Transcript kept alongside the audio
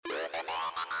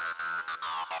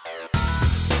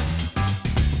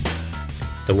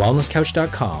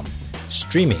thewellnesscouch.com,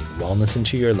 streaming wellness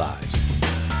into your lives.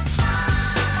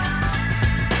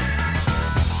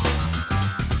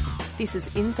 This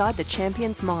is Inside the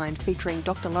Champion's Mind, featuring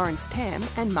Dr. Lawrence Tam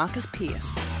and Marcus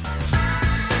Pearce.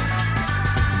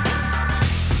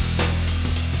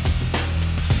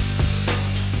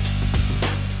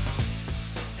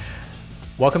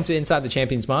 Welcome to Inside the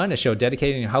Champion's Mind, a show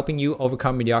dedicated to helping you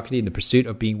overcome mediocrity in the pursuit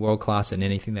of being world-class in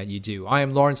anything that you do. I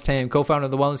am Lawrence Tam, co-founder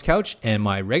of The Wellness Couch, and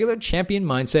my regular Champion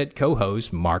Mindset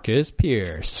co-host, Marcus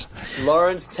Pearce.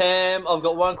 Lawrence Tam, I've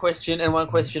got one question and one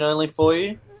question only for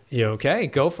you. You okay?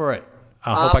 Go for it.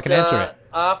 I hope I can answer it.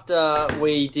 After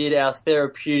we did our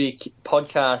therapeutic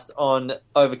podcast on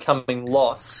overcoming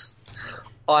loss,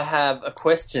 I have a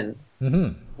question.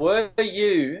 Mm-hmm. Were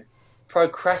you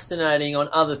procrastinating on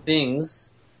other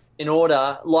things in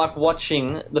order, like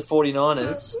watching the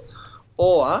 49ers,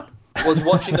 or was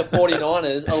watching the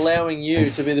 49ers allowing you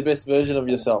to be the best version of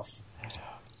yourself?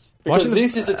 Because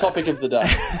this is the topic of the day.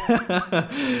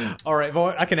 All right,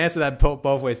 well, I can answer that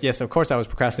both ways. Yes, of course I was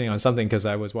procrastinating on something because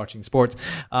I was watching sports.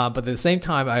 But at the same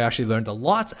time, I actually learned a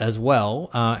lot as well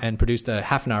and produced a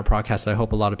half-an-hour podcast that I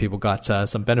hope a lot of people got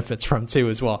some benefits from too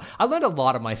as well. I learned a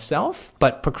lot of myself,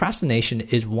 but procrastination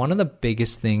is one of the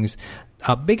biggest things,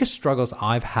 biggest struggles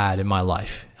I've had in my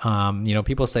life.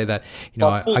 People say that,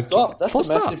 That's a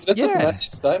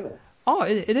massive statement. Oh,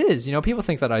 it is. People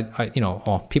think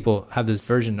that people have this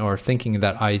version or thinking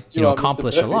that I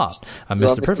accomplish a lot. I'm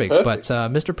Mr. Perfect. But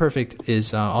Mr. Perfect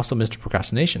is also Mr.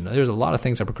 Procrastination. There's a lot of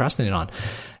things I procrastinate on.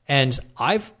 And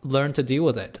I've learned to deal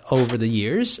with it over the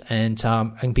years and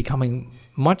becoming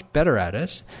much better at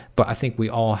it. But I think we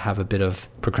all have a bit of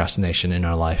procrastination in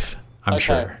our life, I'm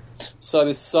sure. So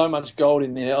there's so much gold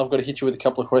in there. I've got to hit you with a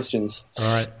couple of questions.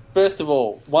 All right. First of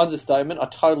all, one's a statement. I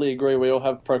totally agree. We all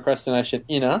have procrastination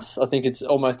in us. I think it's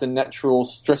almost a natural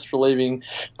stress-relieving,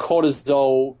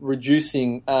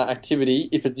 cortisol-reducing activity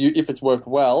if it's worked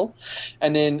well.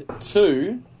 And then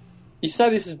two, you say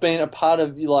this has been a part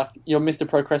of your Mr.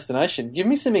 Procrastination. Give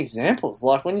me some examples.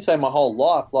 Like when you say my whole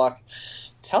life,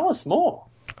 tell us more.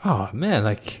 Oh man,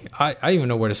 I don't even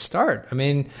know where to start. I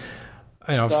mean,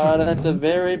 start at the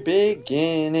very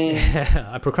beginning.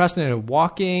 I procrastinated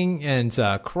walking and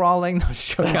crawling. No, just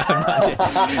joking.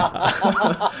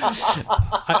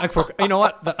 You know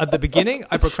what? At the beginning,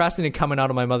 I procrastinated coming out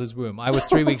of my mother's womb. I was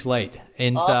 3 weeks late,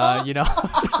 and so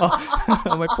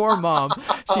my poor mom,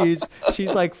 she's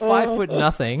like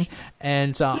 5'0",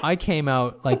 and I came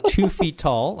out like 2 feet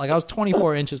tall. Like I was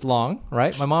 24 inches long.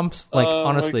 Right? My mom's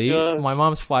honestly, my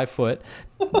mom's 5 foot.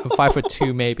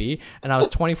 5'2" maybe, and I was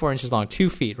 24 inches long, 2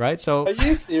 feet, right? So are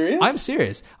you serious? I'm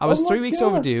serious. I was 3 weeks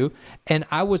overdue, and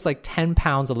I was like 10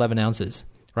 pounds 11 ounces,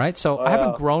 right? So I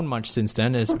haven't grown much since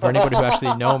then, as for anybody who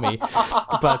actually know me.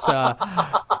 But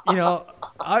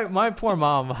my poor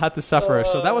mom had to suffer.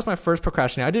 So that was my first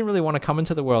procrastination. I didn't really want to come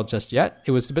into the world just yet.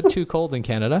 It was a bit too cold in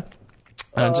Canada.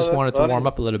 And I just wanted to warm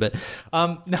up a little bit.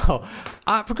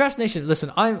 Procrastination.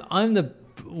 Listen, I'm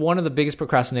one of the biggest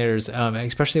procrastinators,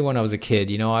 especially when I was a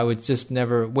kid. I would just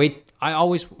never wait.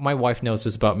 My wife knows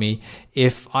this about me.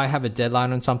 If I have a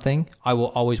deadline on something, I will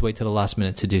always wait till the last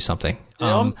minute to do something.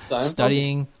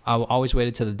 Studying, I will always wait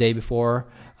until the day before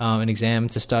an exam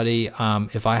to study.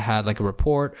 If I had like a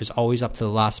report, it's always up to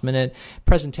the last minute.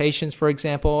 Presentations, for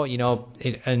example,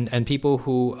 and people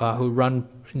who run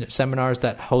seminars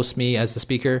that host me as the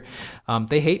speaker,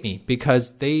 they hate me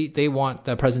because they want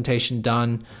the presentation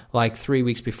done like 3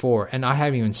 weeks before, and I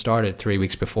haven't even started 3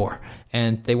 weeks before,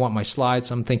 and they want my slides.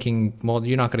 I'm thinking, well,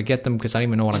 you're not going to get them because I don't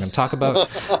even know what I'm going to talk about.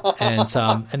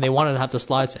 And they wanted to have the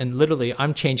slides, and literally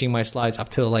I'm changing my slides up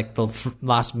till like the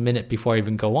last minute before I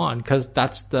even go on, because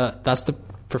that's the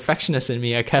perfectionist in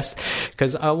me, I guess,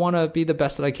 because I want to be the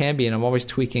best that I can be, and I'm always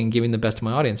tweaking and giving the best to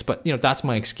my audience. But that's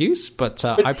my excuse. But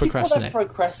I procrastinate.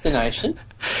 Procrastination,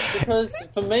 because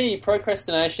for me,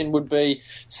 procrastination would be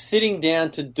sitting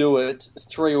down to do it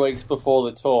 3 weeks before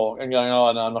the talk and going,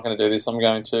 "Oh no, I'm not going to do this. I'm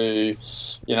going to,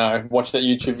 watch that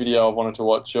YouTube video I wanted to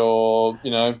watch, or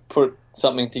put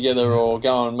something together, or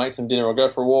go and make some dinner, or go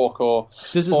for a walk." Or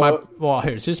here's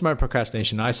my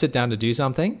procrastination. I sit down to do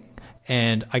something,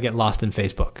 and I get lost in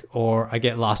Facebook, or I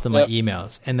get lost in my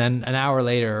emails. And then an hour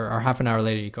later or half an hour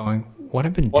later, you're going, what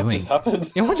have I been doing? What just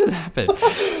happened? Yeah, what just happened?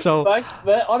 So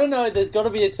but I don't know, there's got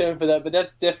to be a term for that, but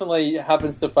that's definitely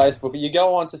happens to Facebook. You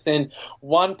go on to send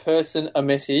one person a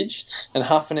message, and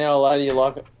half an hour later, you're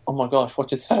like, oh my gosh, what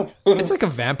just happened? It's like a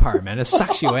vampire, man. It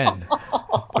sucks you in.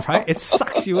 right? It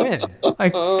sucks you in.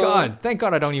 Like, God, thank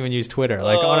God I don't even use Twitter.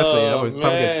 Like, honestly, I would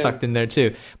probably get sucked in there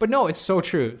too. But no, it's so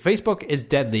true. Facebook is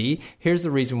deadly. Here's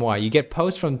the reason why. You get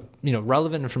posts from,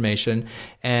 relevant information,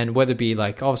 and whether it be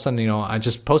like, all of a sudden, I'm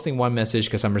just posting one message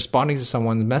because I'm responding to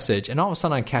someone's message, and all of a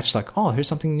sudden I catch like, oh, here's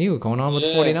something new going on with the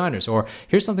 49ers, or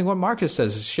here's something what Marcus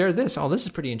says, share this, oh, this is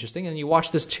pretty interesting, and you watch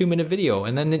this 2-minute video,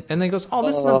 and then it goes, oh,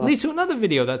 this leads to another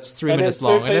video that's 3 minutes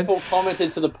long. And then two people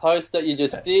commented to the post that you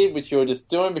just did, which you were just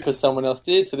doing because someone else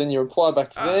did, so then you reply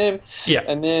back to them,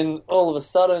 and then all of a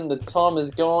sudden the time is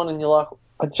gone, and you're like,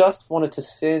 I just wanted to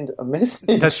send a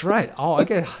message. That's right. Oh, I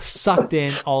get sucked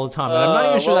in all the time. And I'm not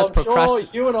even sure that's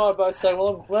procrastination. Sure you and I both say, well,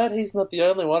 I'm glad he's not the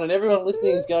only one. And everyone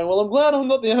listening is going, well, I'm glad I'm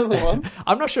not the only one.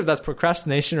 I'm not sure if that's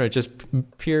procrastination or just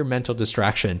pure mental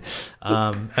distraction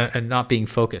and not being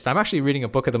focused. I'm actually reading a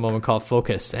book at the moment called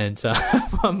Focus, and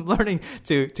I'm learning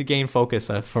to gain focus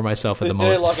for myself at the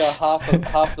moment. Is there like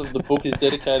half of the book is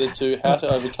dedicated to how to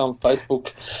overcome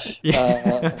Facebook?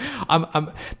 Yeah.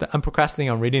 I'm procrastinating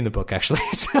on reading the book, actually.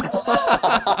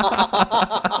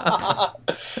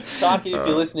 Sharky, if you're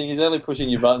listening, he's only pushing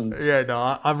your buttons. Yeah,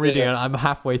 no, I'm reading it. I'm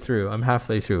halfway through.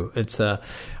 It's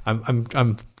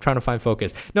I'm trying to find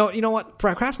focus. No, you know what?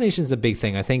 Procrastination is a big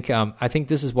thing. I think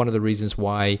this is one of the reasons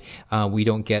why we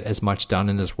don't get as much done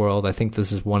in this world. I think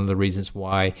this is one of the reasons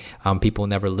why people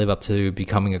never live up to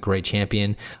becoming a great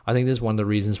champion. I think this is one of the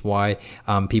reasons why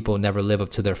people never live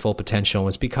up to their full potential.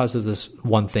 It's because of this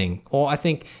one thing. Well, I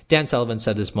think Dan Sullivan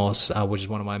said this most, which is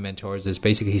one of my mentors, is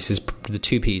basically he says the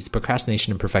 2 P's,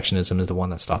 procrastination and perfectionism, is the one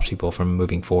that stops people from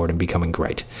moving forward and becoming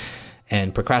great.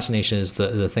 And procrastination is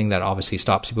the thing that obviously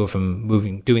stops people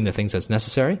from doing the things that's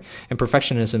necessary. And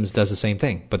perfectionism does the same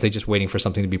thing, but they're just waiting for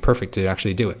something to be perfect to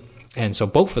actually do it. And so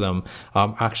both of them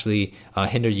actually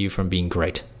hinder you from being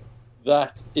great.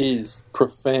 That is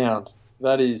profound.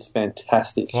 That is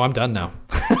fantastic. Well, I'm done now.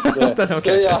 Yeah.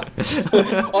 Okay. See ya.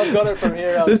 I've got it from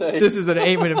here, I'll tell you. This is an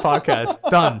 8-minute podcast.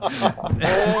 Done.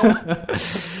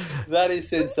 That is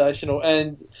sensational.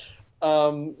 And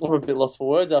I'm a bit lost for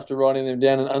words after writing them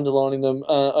down and underlining them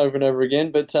over and over again.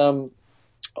 But I've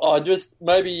got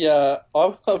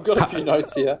a few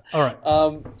notes here. All right.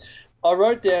 I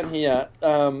wrote down here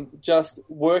just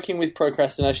working with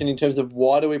procrastination in terms of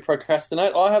why do we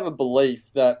procrastinate. I have a belief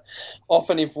that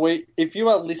often if you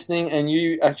are listening and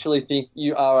you actually think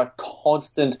you are a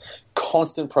constant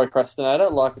procrastinator,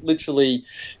 like literally,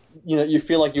 you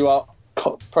feel like you are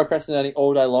procrastinating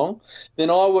all day long,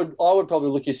 then I would probably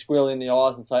look you squarely in the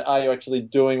eyes and say, are you actually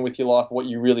doing with your life what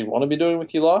you really want to be doing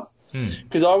with your life?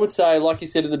 Because I would say, like you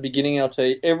said at the beginning,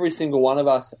 LT, every single one of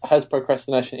us has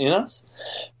procrastination in us.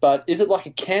 But is it like a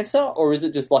cancer or is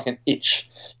it just like an itch?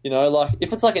 Like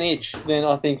if it's like an itch, then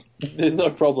I think there's no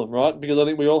problem, right? Because I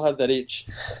think we all have that itch.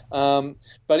 But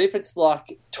if it's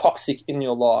like toxic in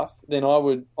your life, then I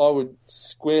would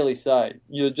squarely say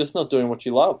you're just not doing what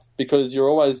you love, because you're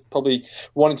always probably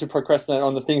wanting to procrastinate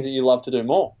on the things that you love to do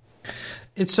more.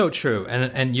 It's so true,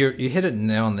 and you hit it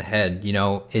nail on the head.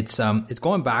 It's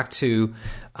going back to,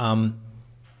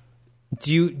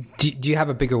 do you have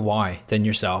a bigger why than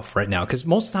yourself right now? Because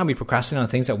most of the time we procrastinate on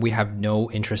things that we have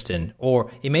no interest in, or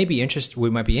it may be we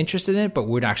might be interested in it, but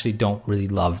we actually don't really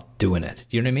love doing it.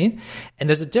 Do you know what I mean? And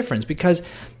there's a difference, because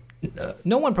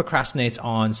no one procrastinates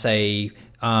on, say,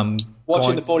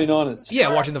 watching the 49ers.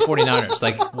 Yeah, watching the 49ers.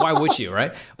 Like, why would you,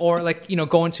 right? Or like,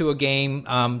 going to a game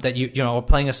that or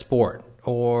playing a sport.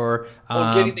 Or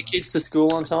getting the kids to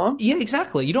school on time. Yeah,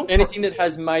 exactly. You don't anything that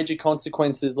has major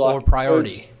consequences, like or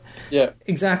priority. Yeah,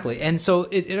 exactly. And so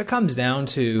it comes down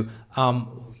to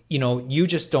you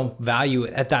just don't value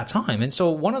it at that time. And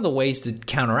so one of the ways to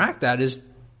counteract that is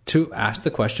to ask the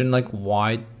question, like,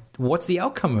 why? What's the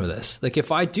outcome of this? Like,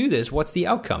 if I do this, what's the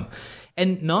outcome?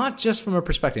 And not just from a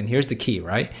perspective. And here's the key,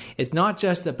 right? It's not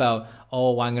just about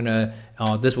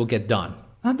this will get done.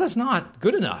 That's not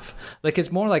good enough. Like,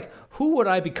 it's more like, who would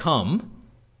I become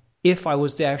if I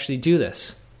was to actually do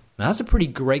this? Now, that's a pretty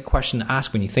great question to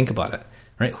ask when you think about it,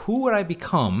 right? Who would I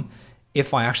become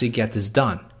if I actually get this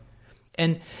done?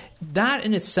 And that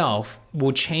in itself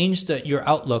will change your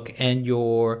outlook and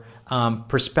your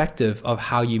perspective of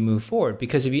how you move forward.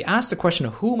 Because if you ask the question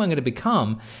of who am I going to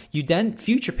become, you then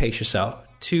future pace yourself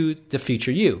to the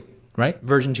future you, right?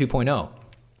 Version 2.0.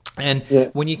 And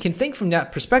when you can think from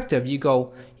that perspective, you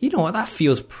go, you know what, that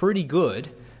feels pretty good.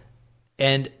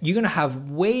 And you're going to have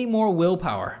way more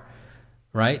willpower,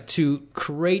 right, to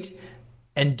create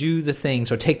and do the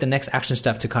things or take the next action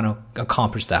step to kind of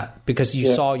accomplish that, because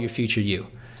you saw your future you.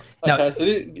 Now,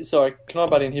 okay, sorry, can I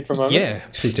butt in here for a moment? Yeah,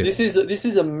 please do. This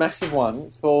is a massive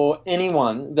one for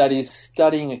anyone that is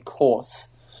studying a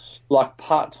course. like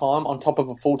part-time on top of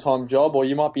a full-time job, or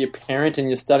you might be a parent and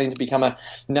you're studying to become a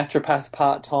naturopath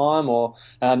part-time, or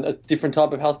a different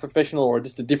type of health professional, or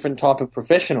just a different type of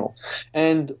professional.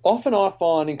 And often I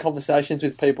find in conversations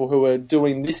with people who are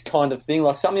doing this kind of thing,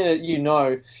 like something that you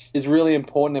know is really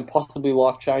important and possibly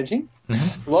life-changing,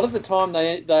 a lot of the time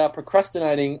they are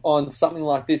procrastinating on something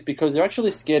like this because they're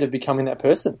actually scared of becoming that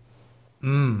person.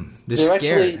 They're scared.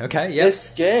 Actually, okay, yeah. They're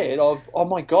scared of, oh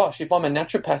my gosh, if I'm a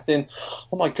naturopath, then,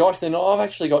 oh my gosh, then I've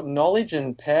actually got knowledge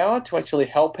and power to actually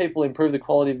help people improve the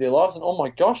quality of their lives. And oh my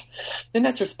gosh, then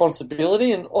that's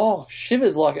responsibility. And oh,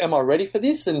 shivers, like, am I ready for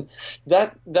this? And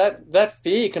that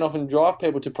fear can often drive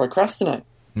people to procrastinate.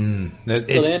 So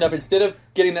they end up, instead of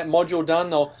getting that module done,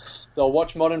 they'll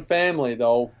watch Modern Family,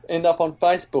 they'll end up on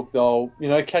Facebook, they'll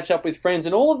catch up with friends,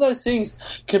 and all of those things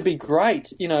can be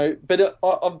great, but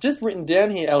I've just written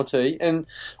down here, LT, and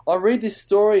I read this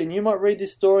story, and you might read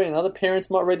this story, and other parents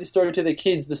might read this story to their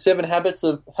kids, the 7 Habits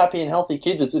of Happy and Healthy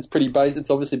Kids. It's pretty based, it's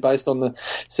obviously based on the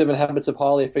 7 Habits of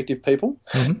Highly Effective People,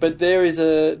 but there is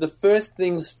the first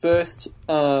things first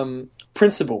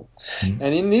principle,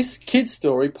 and in this kid's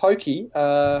story, Pokey,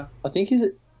 I think he's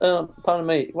pardon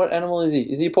me, what animal is he?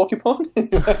 Is he a porcupine?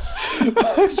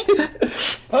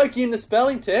 Pokey in the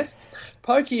spelling test.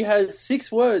 Pokey has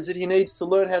 6 words that he needs to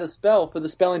learn how to spell for the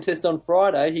spelling test on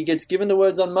Friday. He gets given the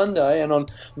words on Monday, and on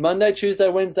Monday, Tuesday,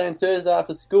 Wednesday, and Thursday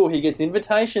after school, he gets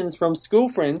invitations from school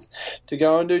friends to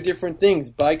go and do different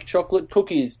things. Bake chocolate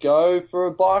cookies, go for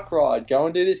a bike ride, go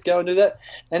and do this, go and do that.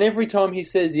 And every time he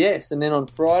says yes, and then on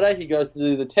Friday he goes to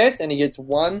do the test and he gets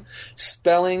 1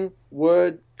 spelling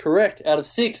word correct out of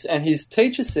 6, and his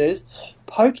teacher says,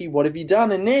 Pokey, what have you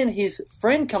done? And then his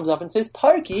friend comes up and says,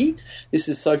 Pokey, this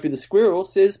is Sophie the squirrel,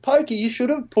 says, Pokey, you should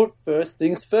have put first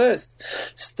things first.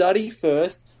 Study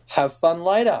first, have fun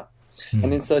later.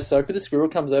 And then so Sophie the squirrel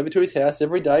comes over to his house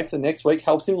every day for the next week,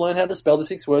 helps him learn how to spell the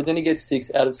 6 words, and he gets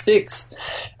 6 out of 6.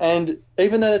 And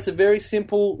even though it's a very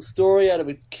simple story out of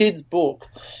a kid's book,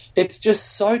 it's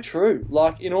just so true.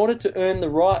 Like, in order to earn the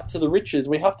right to the riches,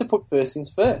 we have to put first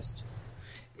things first.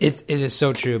 It is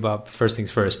so true about first things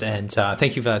first, and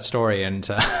thank you for that story. And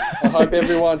I hope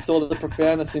everyone saw the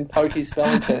profoundness in Pokey's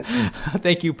spelling test.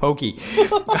 Thank you, Pokey.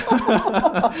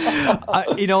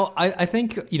 I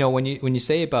think when you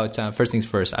say about first things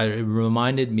first, it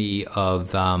reminded me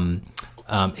of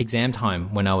exam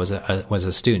time when I was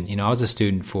a student. I was a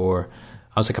student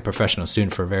I was like a professional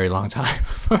student for a very long time.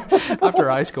 After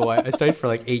high school, I studied for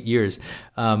like 8 years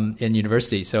in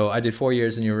university. So I did 4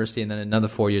 years in university and then another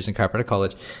 4 years in chiropractic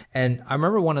college. And I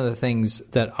remember one of the things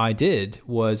that I did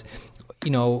was,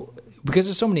 because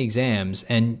there's so many exams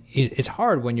and it's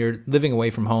hard when you're living away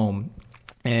from home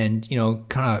and,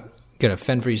 kind of got to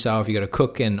fend for yourself, you got to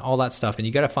cook and all that stuff, and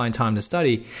you got to find time to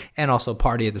study and also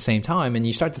party at the same time. And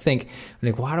you start to think,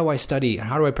 like, well, how do I study?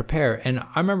 How do I prepare? And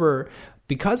I remember,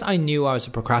 because I knew I was a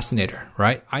procrastinator,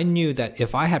 right? I knew that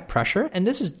if I had pressure, and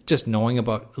this is just knowing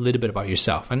a little bit about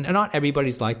yourself, and not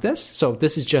everybody's like this, so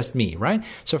this is just me, right?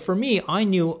 So for me, I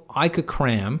knew I could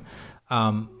cram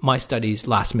my studies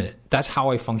last minute. That's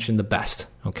how I functioned the best,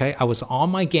 okay? I was on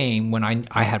my game when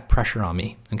I had pressure on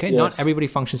me, okay? Yes. Not everybody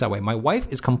functions that way. My wife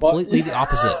is completely the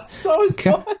opposite. So is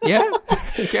okay? mine. Yeah?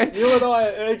 Okay. You and I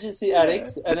are urgency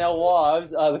addicts, and our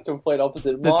wives are the complete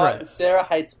opposite. That's right. Sarah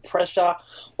hates pressure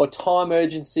or time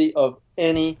urgency of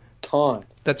any kind.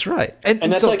 That's right. And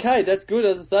that's okay. That's good.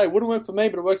 As I say, it wouldn't work for me,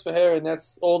 but it works for her, and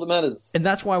that's all that matters. And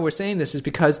that's why we're saying this, is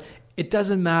because it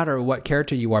doesn't matter what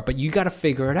character you are, but you got to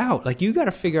figure it out. Like, you got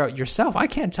to figure out yourself. I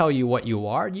can't tell you what you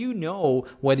are. You know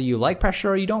whether you like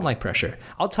pressure or you don't like pressure.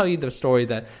 I'll tell you the story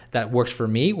that works for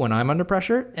me when I'm under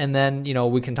pressure, and then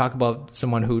we can talk about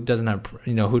someone who doesn't have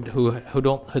who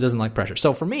doesn't like pressure.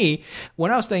 So for me,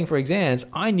 when I was studying for exams,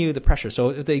 I knew the pressure. So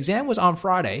if the exam was on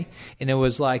Friday and it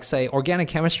was like, say, organic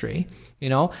chemistry,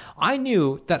 I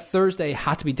knew that Thursday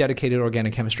had to be dedicated to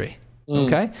organic chemistry.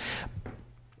 Okay.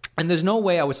 And there's no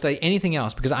way I would study anything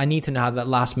else because I need to have that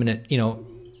last minute,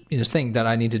 thing that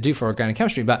I need to do for organic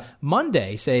chemistry. But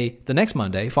Monday, say the next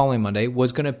Monday, following Monday,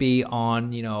 was going to be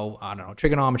on, I don't know,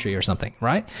 trigonometry or something,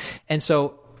 right? And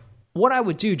so what I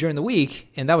would do during the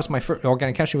week, and that was my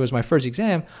organic chemistry was my first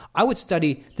exam, I would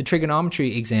study the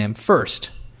trigonometry exam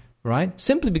first, right?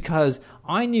 Simply because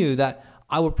I knew that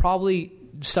I would probably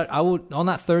on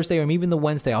that Thursday or even the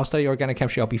Wednesday, I'll study organic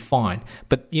chemistry, I'll be fine.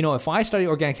 But, if I study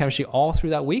organic chemistry all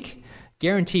through that week,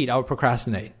 guaranteed I would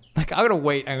procrastinate. Like, I'm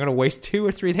going to waste 2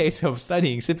 or 3 days of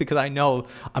studying simply because I know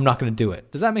I'm not going to do it.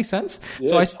 Does that make sense?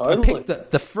 Yeah, So I picked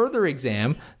the further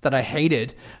exam that I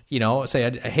hated, say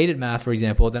I hated math, for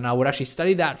example, then I would actually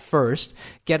study that first,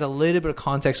 get a little bit of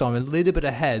context so I'm a little bit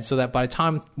ahead so that by the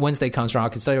time Wednesday comes around, I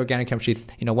can study organic chemistry,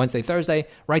 Wednesday, Thursday,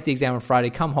 write the exam on Friday,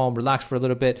 come home, relax for a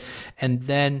little bit, and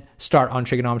then start on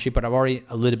trigonometry, but I'm already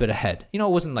a little bit ahead. It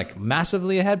wasn't like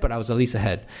massively ahead, but I was at least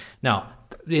ahead. Now,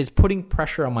 it's putting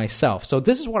pressure on myself. So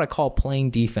this is what I call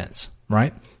playing defense,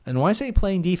 right? And when I say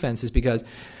playing defense is because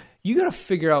you got to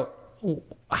figure out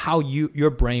how your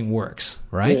brain works,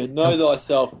 right? Yeah, know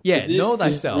thyself. Yeah, this know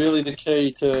thyself. Is really the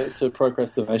key to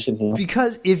procrastination here.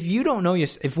 Because if you don't know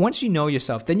if once you know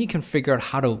yourself, then you can figure out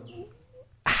how to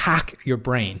hack your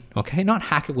brain, okay? Not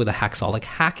hack it with a hacksaw, like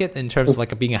hack it in terms of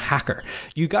like being a hacker.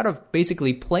 You got to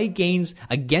basically play games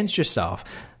against yourself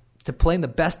to play in the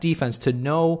best defense, to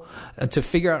know, to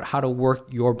figure out how to work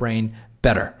your brain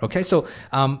better. Okay. So,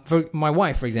 for my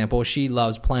wife, for example, she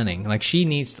loves planning. Like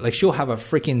she'll have a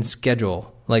freaking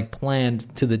schedule, like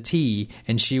planned to the T,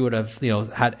 and she would have,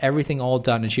 had everything all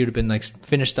done, and she would have been like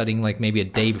finished studying like maybe a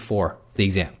day before the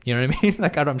exam. You know what I mean?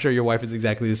 Like, I'm sure your wife is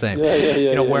exactly the same.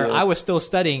 Yeah, I was still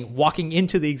studying, walking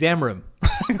into the exam room.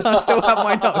 I still have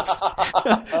my notes,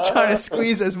 trying to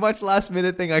squeeze as much last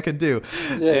minute thing I can do.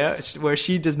 Yes. Where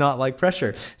she does not like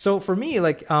pressure. So for me,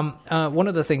 like, one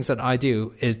of the things that I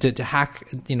do is to hack,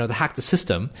 to hack the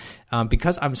system,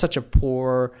 because I'm such a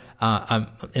poor, I'm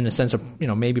in a sense of,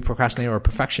 maybe procrastinator or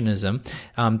perfectionism,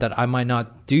 that I might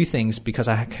not do things because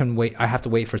I have to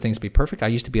wait for things to be perfect. I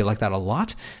used to be like that a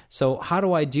lot. So how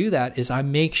do I do that is I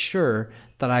make sure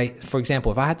that for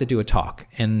example, if I had to do a talk,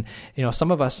 and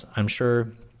some of us, I'm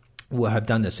sure, will have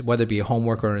done this, whether it be a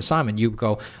homework or an assignment, you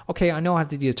go, okay, I know I have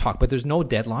to do a talk, but there's no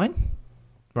deadline,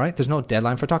 right? There's no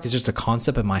deadline for a talk. It's just a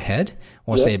concept in my head,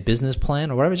 or say a business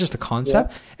plan or whatever. It's just a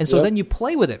concept. And so then you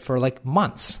play with it for like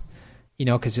months,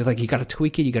 because you're like, you got to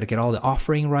tweak it. You got to get all the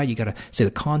offering right. You got to say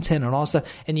the content and all stuff.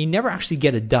 And you never actually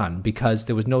get it done because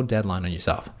there was no deadline on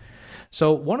yourself.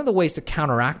 So one of the ways to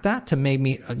counteract that, to make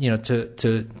me,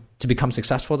 to become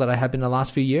successful that I have been in the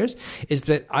last few years, is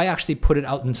that I actually put it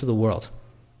out into the world.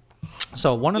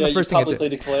 So one of the first things I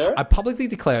publicly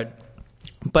declare it,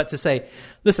 but to say,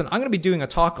 listen, I'm going to be doing a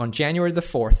talk on January the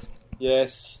 4th.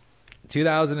 Yes.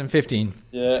 2015.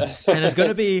 Yeah. And it's going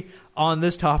to be on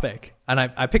this topic. And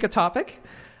I pick a topic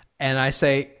and I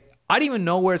say, I don't even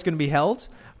know where it's going to be held,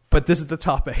 but this is the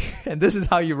topic and this is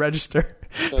how you register.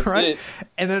 That's right? it.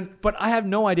 And then, but I have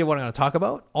no idea what I'm going to talk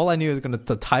about. All I knew is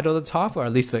the title of the talk, or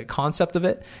at least the concept of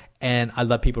it. And I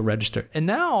let people register. And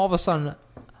now all of a sudden,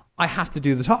 I have to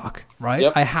do the talk, right?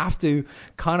 Yep. I have to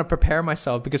kind of prepare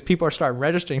myself because people are starting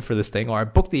registering for this thing, or I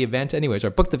book the event anyways, or I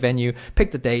book the venue,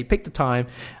 pick the date, pick the time,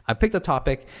 I pick the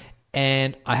topic,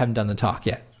 and I haven't done the talk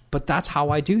yet. But that's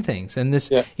how I do things. And this,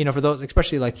 for those,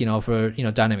 especially like, for,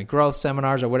 dynamic growth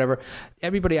seminars or whatever,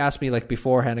 everybody asks me like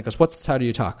beforehand, it goes, what's the title of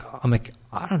your talk? I'm like,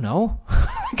 I don't know.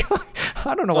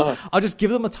 I don't know. I'll just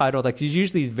give them a title. Like, it's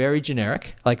usually very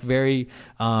generic, like very,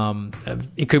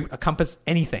 it could encompass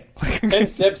anything. 10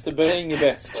 steps to being your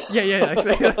best.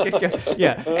 Exactly.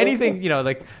 Yeah. Anything,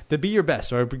 like to be your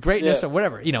best or greatness or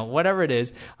whatever, whatever it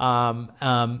is.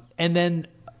 And then,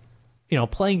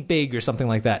 playing big or something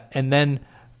like that. And then,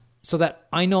 so that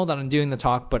I know that I'm doing the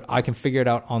talk, but I can figure it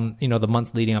out on, the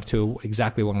months leading up to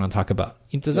exactly what I'm going to talk about.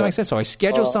 Does that make sense? So I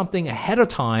schedule something ahead of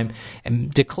time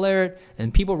and declare it,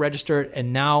 and people register it,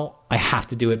 and now I have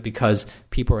to do it because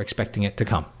people are expecting it to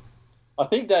come. I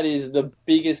think that is the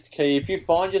biggest key. If you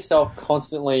find yourself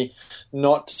constantly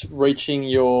not reaching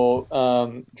your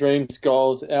dreams,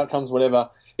 goals, outcomes, whatever,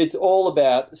 it's all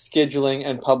about scheduling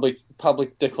and public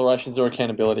declarations or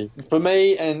accountability. For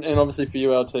me, and obviously for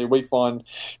you, LT, we find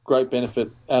great benefit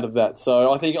out of that.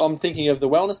 So I'm thinking of the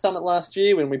Wellness Summit last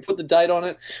year when we put the date on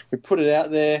it, we put it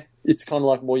out there. It's kind of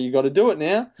like, well, you got to do it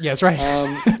now. Yeah, that's right.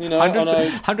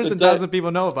 Hundreds and thousands of people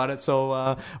know about it,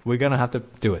 so we're going to have to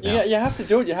do it now. Yeah, you have to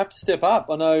do it. You have to step up.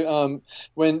 I know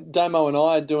when Damo and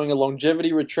I are doing a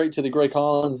longevity retreat to the Greek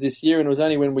Islands this year, and it was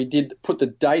only when we did put the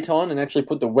date on and actually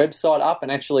put the website up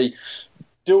and actually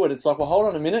do it. It's like, well, hold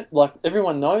on a minute. Like,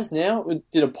 everyone knows now. We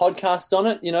did a podcast on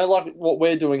it, like what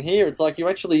we're doing here. It's like you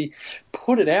actually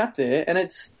put it out there, and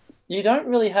you don't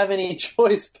really have any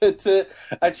choice but to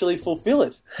actually fulfill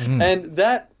it. And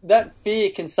that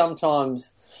fear can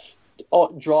sometimes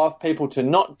drive people to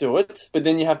not do it, but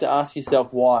then you have to ask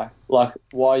yourself why. Like,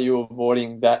 why are you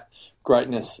avoiding that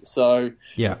greatness? So,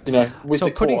 with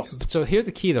the course. So here's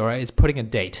the key, though, right? It's putting a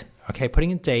date. Okay,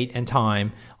 putting a date and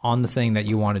time on the thing that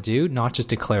you want to do, not just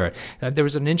declare it. There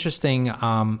was an interesting,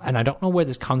 and I don't know where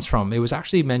this comes from. It was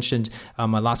actually mentioned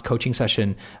my last coaching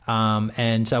session,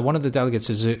 and one of the delegates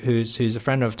who's a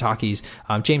friend of Taki's,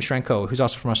 James Shrenko, who's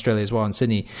also from Australia as well in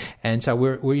Sydney, and so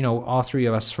we're all three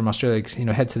of us from Australia,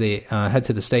 head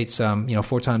to the States,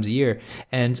 4 times a year.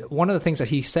 And one of the things that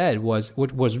he said was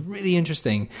what was really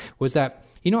interesting was that,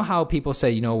 you know how people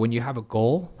say, when you have a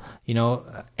goal,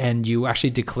 and you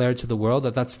actually declare to the world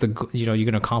that that's you're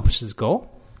going to accomplish this goal.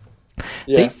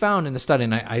 Yeah. They found in the study,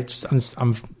 and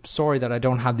I'm sorry that I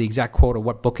don't have the exact quote or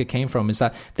what book it came from, is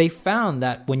that they found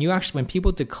that when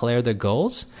people declare their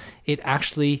goals, it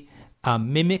actually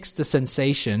mimics the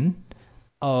sensation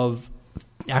of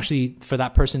actually for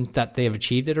that person that they have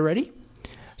achieved it already.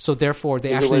 So therefore,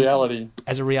 as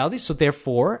a reality. So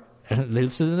therefore,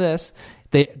 listen to this.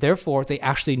 They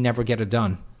actually never get it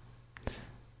done,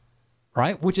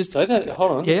 right? Which is hold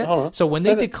on. So when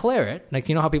they declare it, like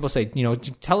how people say,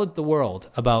 tell the world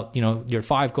about your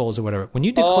 5 goals or whatever. When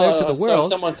you declare to the world, so if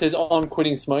someone says, "I'm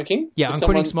quitting smoking,"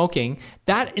 quitting smoking.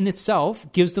 That in itself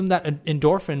gives them that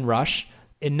endorphin rush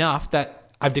enough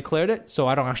that I've declared it, so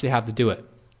I don't actually have to do it.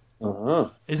 Uh-huh.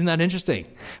 Isn't that interesting,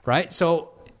 right? So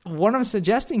what I'm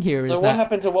suggesting here is that... So what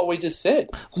happened to what we just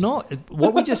said? No,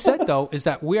 what we just said, though, is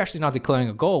that we're actually not declaring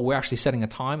a goal. We're actually setting a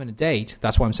time and a date.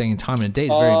 That's why I'm saying time and a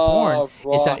date is very important.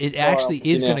 Right. Is that it actually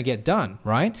is going to get done,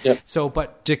 right? Yep. So,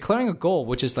 but declaring a goal,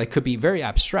 which is could be very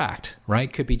abstract,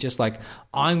 right? Could be just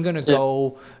I'm going to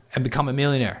go and become a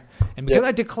millionaire. And because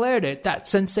I declared it, that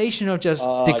sensation of just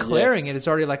declaring it is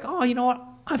already you know what?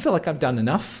 I feel like I've done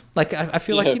enough. I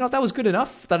feel like, that was good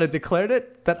enough that I declared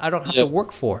it, that I don't have to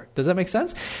work for. Does that make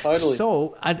sense? Totally.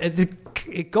 So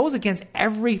it goes against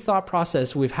every thought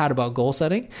process we've had about goal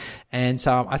setting. And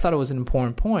so I thought it was an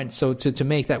important point. So to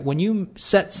make that when you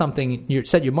set something,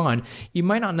 set your mind, you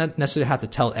might not necessarily have to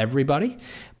tell everybody.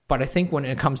 But I think when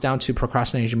it comes down to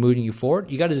procrastination moving you forward,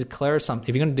 you got to declare something.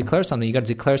 If you're going to declare something, you got to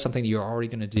declare something that you're already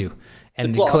going to do. And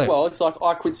it's like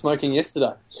I quit smoking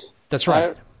yesterday. That's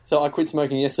right. So I quit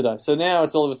smoking yesterday. So now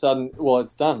it's all of a sudden,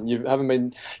 it's done. You haven't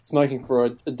been smoking for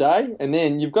a day, and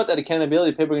then you've got that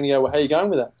accountability. People are going to go, well, how are you going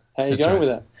with that? How are you going with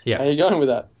that? Yeah. How are you going with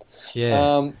that?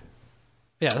 Yeah.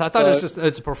 I thought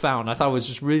it's profound. I thought it was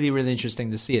just really, really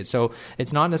interesting to see it. So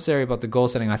it's not necessarily about the goal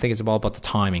setting. I think it's all about the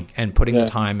timing and putting the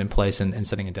time in place and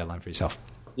setting a deadline for yourself.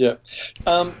 Yeah.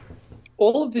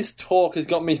 All of this talk has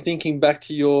got me thinking back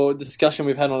to your discussion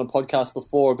we've had on a podcast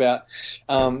before about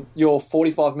your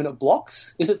 45-minute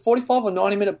blocks. Is it 45 or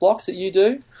 90-minute blocks that you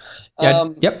do?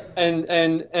 Yep.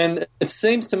 And it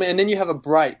seems to me, and then you have a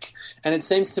break, and it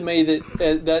seems to me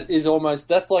that that is almost,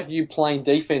 that's like you playing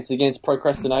defense against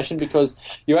procrastination, because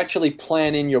you actually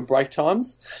plan in your break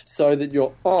times so that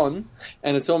you're on,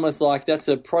 and it's almost like that's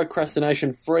a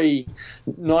procrastination-free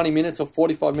 90 minutes or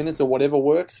 45 minutes or whatever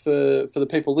works for the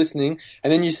people listening,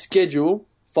 and then you schedule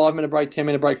 5-minute break,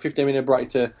 10-minute break, 15-minute break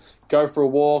to go for a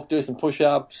walk, do some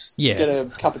push-ups, get a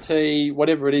cup of tea,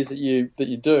 whatever it is that you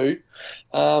do.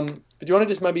 But do you want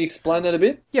to just maybe explain that a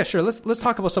bit? Yeah, sure. Let's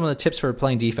talk about some of the tips for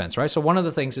playing defense, right? So one of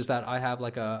the things is that I have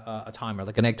like a timer,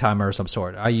 like an egg timer of some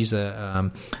sort. I use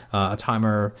a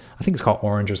timer. I think it's called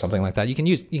Orange or something like that. You can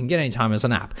get any timer as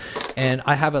an app, and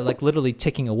I have it like literally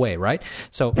ticking away, right?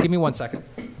 So give me 1 second.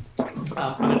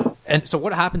 And so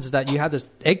what happens is that you have this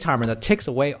egg timer that ticks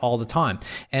away all the time.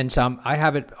 And I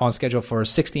have it on schedule for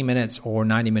 60 minutes or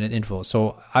 90-minute intervals.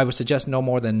 So I would suggest no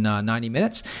more than 90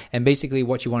 minutes. And basically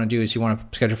what you want to do is you want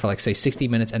to schedule for like, say, 60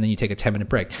 minutes, and then you take a 10-minute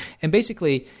break. And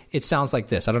basically it sounds like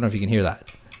this. I don't know if you can hear that.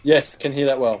 Yes, can hear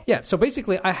that well. Yeah, so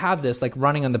basically I have this like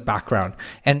running in the background.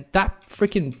 And that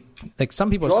freaking... like some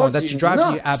people drives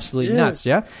you absolutely nuts,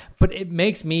 yeah? But it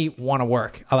makes me want to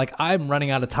work. I'm running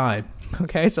out of time,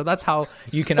 okay? So that's how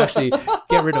you can actually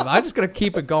get rid of it. I'm just going to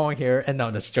keep it going here. And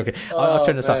no, that's joking. I'll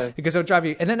turn this off because it'll drive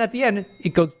you. And then at the end,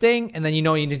 it goes ding, and then you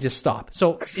need to stop.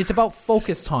 So it's about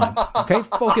focus time, okay?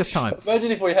 Focus time.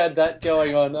 Imagine if we had that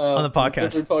going on the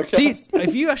podcast. See,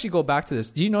 if you actually go back to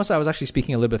this, do you notice I was actually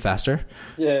speaking a little bit faster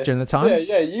during the time?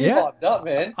 Yeah, you hyped up,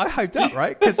 man. I hyped up,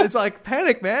 right? Because it's like,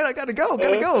 panic, man. I got to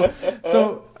go.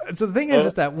 So the thing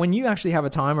is that when you actually have a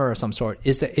timer of some sort,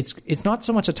 is that it's not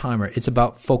so much a timer, it's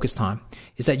about focus time.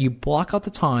 It's that you block out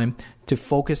the time to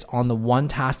focus on the one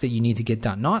task that you need to get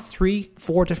done. Not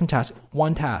 3-4 different tasks,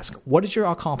 one task. What is your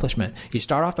accomplishment? You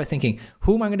start off by thinking,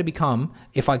 who am I going to become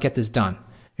if I get this done?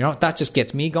 That just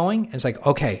gets me going. It's like,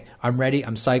 okay, I'm ready,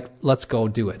 I'm psyched, let's go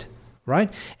do it,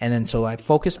 right? And then so I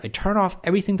focus, I turn off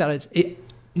everything that is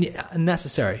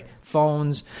necessary.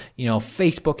 Phones,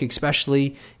 Facebook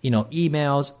especially,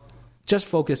 emails. Just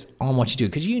focus on what you do,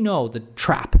 because the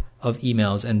trap of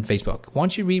emails and Facebook.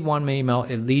 Once you read one email,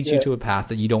 it leads you to a path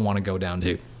that you don't want to go down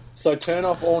to. So turn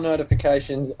off all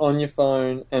notifications on your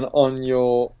phone and on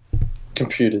your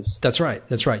computers. That's right.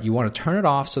 That's right. You want to turn it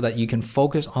off so that you can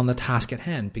focus on the task at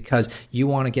hand because you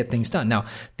want to get things done. Now,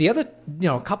 the other,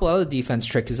 a couple other defense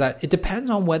tricks is that it depends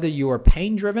on whether you are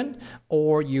pain driven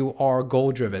or you are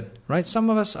goal driven, right? Some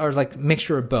of us are like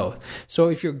mixture of both. So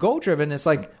if you're goal driven, it's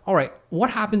like, all right, what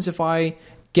happens if I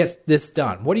get this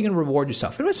done? What are you going to reward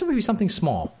yourself? It might simply be something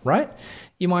small, right?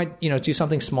 You might, do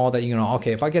something small that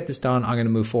okay, if I get this done, I'm going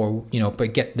to move forward,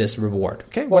 but get this reward.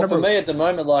 Okay. Well, for me at the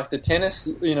moment, like the tennis,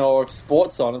 or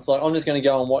sports on, it's like I'm just going to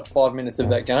go and watch 5 minutes of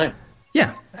that game.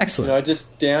 Yeah, excellent.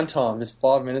 Just downtime, just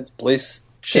 5 minutes, bliss,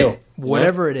 chill.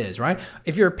 Whatever it is, right?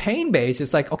 If you're pain based,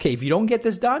 it's like, okay, if you don't get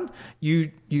this done,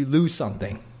 you lose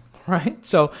something. Right,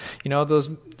 so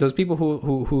those people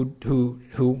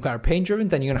who are pain driven,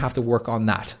 then you're gonna have to work on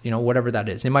that. Whatever that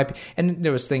is, it might be. And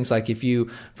there was things like if you,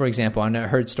 for example, I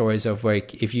heard stories of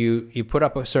like if you put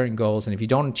up certain goals and if you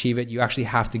don't achieve it, you actually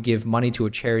have to give money to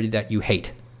a charity that you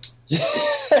hate.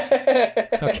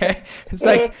 Okay, it's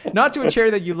like not to a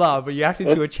charity that you love, but you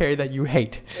actually to a charity that you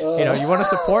hate. You want to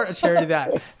support a charity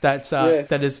that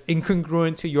is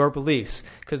incongruent to your beliefs,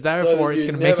 because therefore it's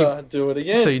going to make you do it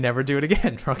again. So you never do it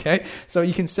again. Okay, so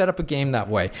you can set up a game that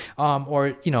way,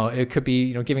 or it could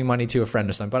be giving money to a friend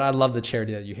or something. But I love the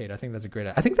charity that you hate. I think that's a great.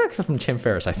 I think that's from Tim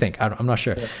Ferriss. I'm not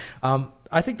sure. Yeah.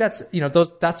 I think that's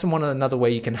that's another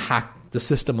way you can hack the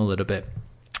system a little bit.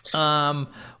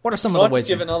 What are some of the ways?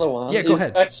 I'll give another one. Yeah, go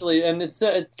ahead. Actually, and it's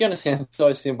going to sound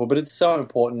so simple, but it's so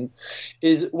important,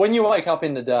 is when you wake up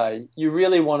in the day, you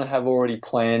really want to have already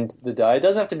planned the day. It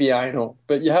doesn't have to be anal,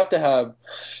 but you have to have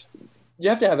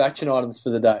action items for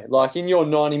the day, like in your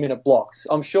 90-minute blocks.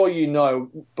 I'm sure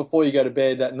before you go to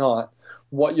bed that night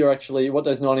what those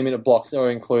 90-minute blocks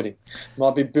are including. It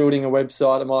might be building a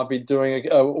website, it might be doing a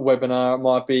webinar, it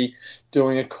might be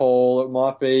doing a call, it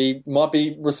might be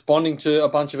responding to a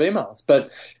bunch of emails, but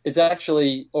it's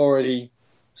actually already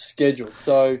scheduled.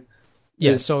 So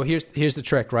yeah, so here's the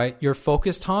trick, right? Your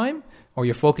focus time or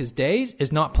your focus days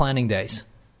is not planning days,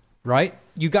 right?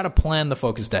 You got to plan the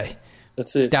focus day.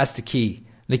 That's it. That's the key.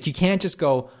 Like you can't just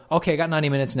go, okay, I got 90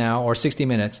 minutes now or 60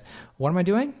 minutes. What am I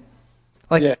doing?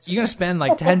 Like, you're going to spend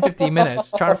like 10, 15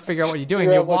 minutes trying to figure out what you're doing.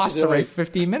 You lost already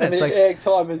 15 minutes. And the egg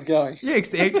time is going. Yeah,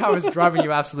 the egg time is driving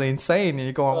you absolutely insane. And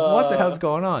you're going, what the hell's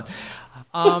going on?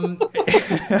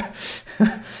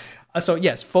 So,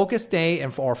 yes, focus day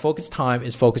or focus time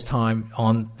is focus time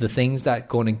on the things that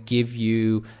going to give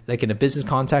you, like in a business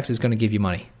context, is going to give you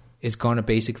money. Is going to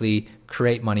basically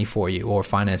create money for you or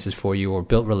finances for you or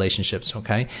build relationships,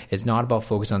 okay? It's not about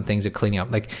focus on things of cleaning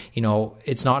up. Like,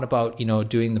 it's not about,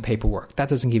 doing the paperwork. That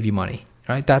doesn't give you money,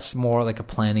 right? That's more like a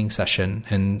planning session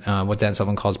and what Dan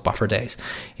Sullivan calls buffer days.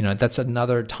 That's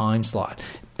another time slot.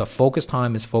 But focus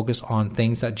time is focus on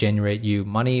things that generate you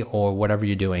money or whatever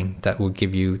you're doing that will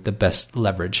give you the best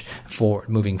leverage for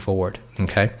moving forward,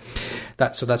 okay?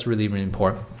 So that's really, really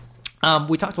important.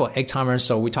 We talked about egg timers,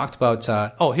 so we talked about.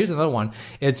 Here's another one.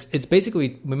 It's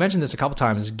basically, we mentioned this a couple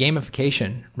times.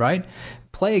 Gamification, right?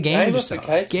 Play a game with yourself.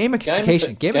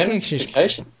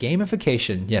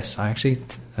 Gamification. Yes, I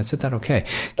said that okay.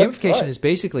 Gamification is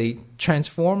basically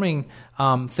transforming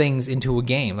things into a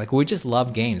game. Like we just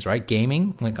love games, right?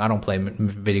 Gaming. Like I don't play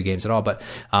video games at all, but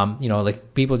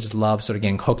like people just love sort of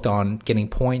getting hooked on getting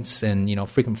points and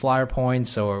frequent flyer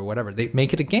points or whatever. They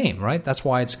make it a game, right? That's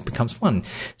why it becomes fun.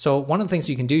 So one of the things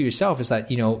you can do yourself is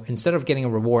that instead of getting a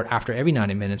reward after every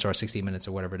 90 minutes or 60 minutes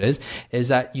or whatever it is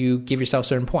that you give yourself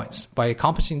certain points. By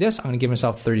accomplishing this, I'm going to give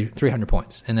myself 300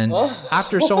 points, and then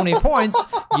after so many points,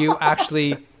 you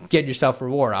actually get yourself a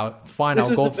reward. This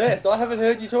is the best. I haven't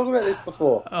heard you talk about this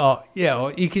before. Oh yeah,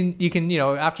 well, you can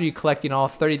after you collect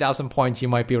 30,000 points, you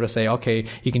might be able to say, okay,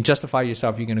 you can justify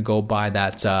yourself. You're going to go buy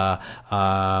that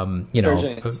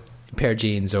pair of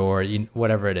jeans or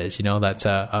whatever it is, that's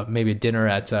maybe a dinner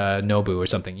at Nobu or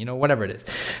something, whatever it is.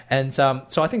 And so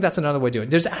I think that's another way to do it.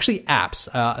 There's actually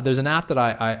apps. There's an app that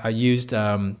I used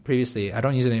previously. I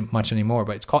don't use it much anymore,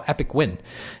 but it's called Epic Win.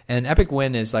 And Epic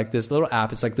Win is like this little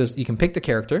app. It's like this. You can pick the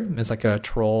character. It's like a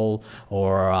troll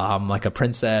or like a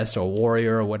princess or a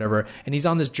warrior or whatever. And he's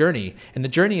on this journey. And the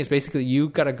journey is basically you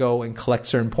got to go and collect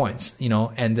certain points,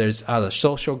 and there's either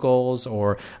social goals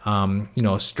or,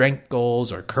 strength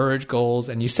goals or courage goals,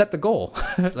 and you set the goal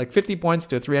like 50 points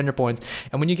to 300 points,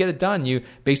 and when you get it done, you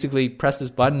basically press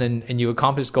this button and you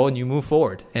accomplish the goal and you move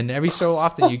forward, and every so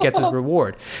often you get this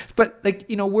reward. But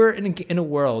we're in a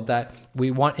world that we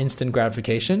want instant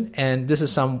gratification, and this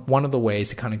is one of the ways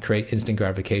to kind of create instant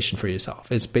gratification for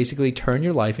yourself. It's basically turn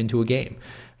your life into a game.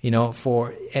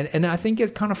 and I think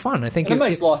it's kind of fun. I think it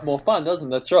makes life more fun, doesn't it?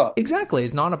 That's right. Exactly.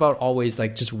 It's not about always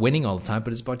like just winning all the time,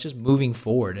 but it's about just moving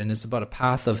forward. And it's about a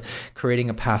path of creating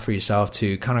a path for yourself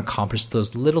to kind of accomplish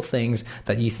those little things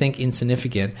that you think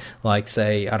insignificant, like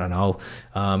say, I don't know,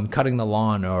 cutting the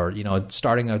lawn or,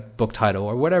 starting a book title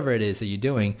or whatever it is that you're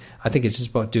doing. I think it's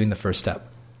just about doing the first step.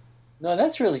 No,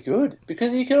 that's really good,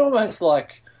 because you can almost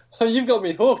like, you've got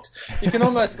me hooked. You can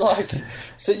almost like,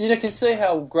 so you can see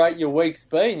how great your week's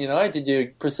been. Did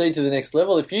you proceed to the next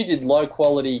level? If you did low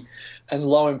quality and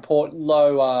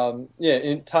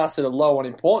tasks that are low on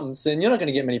importance, then you're not going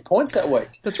to get many points that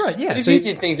week. That's right. Yeah. But if you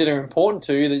did things that are important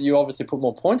to you that you obviously put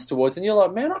more points towards, and you're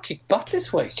like, man, I kicked butt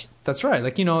this week. That's right.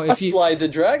 Like, if I slayed the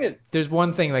dragon. There's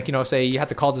one thing, like, say you have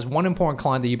to call this one important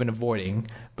client that you've been avoiding,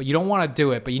 but you don't want to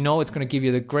do it, but it's going to give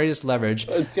you the greatest leverage.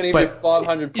 It's going to give you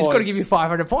 500 points. It's going to give you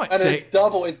 500 points. And it's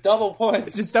double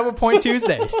points. It's double point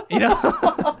Tuesdays,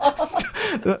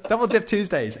 Double dip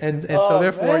Tuesdays. And so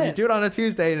therefore you do it on a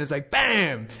Tuesday and it's like,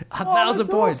 bam, 1,000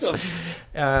 points. Awesome.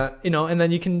 And then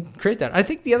you can create that. I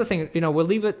think the other thing, we'll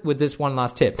leave it with this one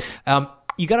last tip.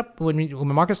 You got to, when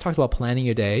Marcus talks about planning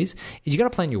your days, is you got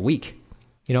to plan your week.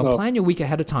 Plan your week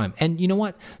ahead of time. And you know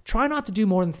what? Try not to do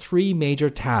more than 3 major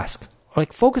tasks.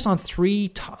 Like, focus on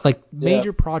 3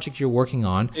 major projects you're working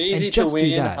on. Easy and to just win,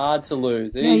 do that. hard to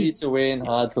lose. Easy to win,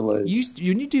 hard to lose.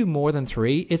 You need to do more than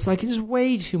 3. It's like there's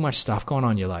way too much stuff going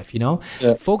on in your life, Yeah.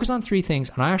 Focus on 3 things.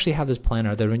 And I actually have this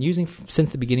planner that I've been using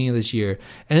since the beginning of this year.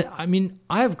 And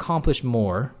I have accomplished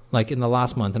more like in the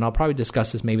last month, and I'll probably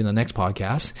discuss this maybe in the next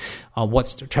podcast,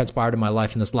 what's transpired in my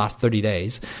life in this last 30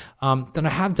 days, than I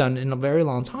have done in a very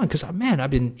long time. Because, man,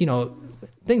 I've been,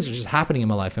 things are just happening in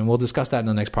my life, and we'll discuss that in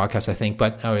the next podcast, I think,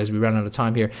 but as we run out of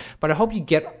time here. But I hope you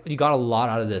got a lot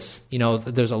out of this.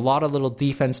 There's a lot of little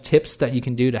defense tips that you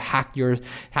can do to hack your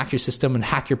system and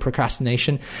hack your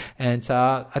procrastination. And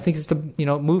I think it's to,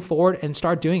 move forward and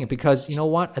start doing it, because you know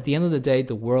what? At the end of the day,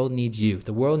 the world needs you.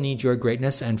 The world needs your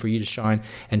greatness and for you to shine,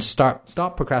 and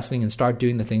stop procrastinating and start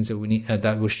doing the things that we need,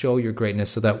 that will show your greatness,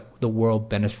 so that the world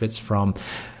benefits from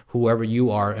whoever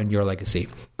you are and your legacy.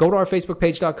 Go to our Facebook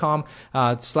page.com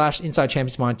 /Inside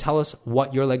Champions Mind. Tell us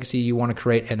what your legacy you want to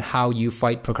create and how you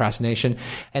fight procrastination.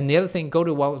 And the other thing, go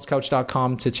to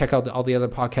wellnesscouch.com to check out all the other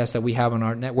podcasts that we have on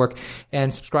our network,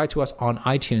 and subscribe to us on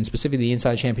iTunes, specifically the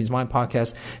Inside Champions Mind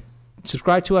podcast.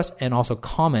 Subscribe to us and also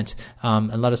comment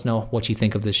and let us know what you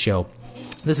think of this show.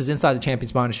 This is Inside the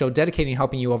Champions Mind, a show dedicated to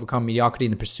helping you overcome mediocrity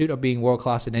in the pursuit of being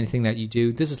world-class at anything that you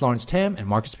do. This is Lawrence Tam and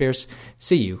Marcus Pierce.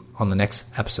 See you on the next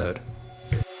episode.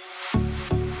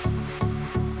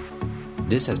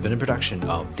 This has been a production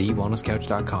of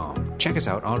TheWellnessCouch.com. Check us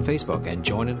out on Facebook and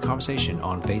join in the conversation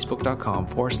on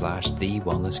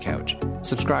Facebook.com/TheWellnessCouch.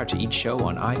 Subscribe to each show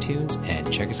on iTunes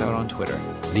and check us out on Twitter.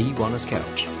 The Wellness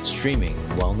Couch, streaming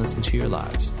wellness into your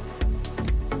lives.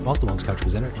 Whilst the Wellness Couch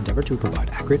presenter endeavor to provide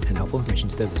accurate and helpful information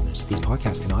to their listeners, these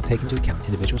podcasts cannot take into account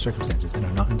individual circumstances and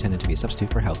are not intended to be a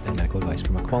substitute for health and medical advice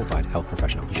from a qualified health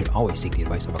professional. You should always seek the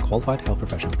advice of a qualified health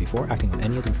professional before acting on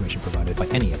any of the information provided by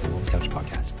any of the Wellness Couch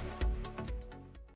podcasts.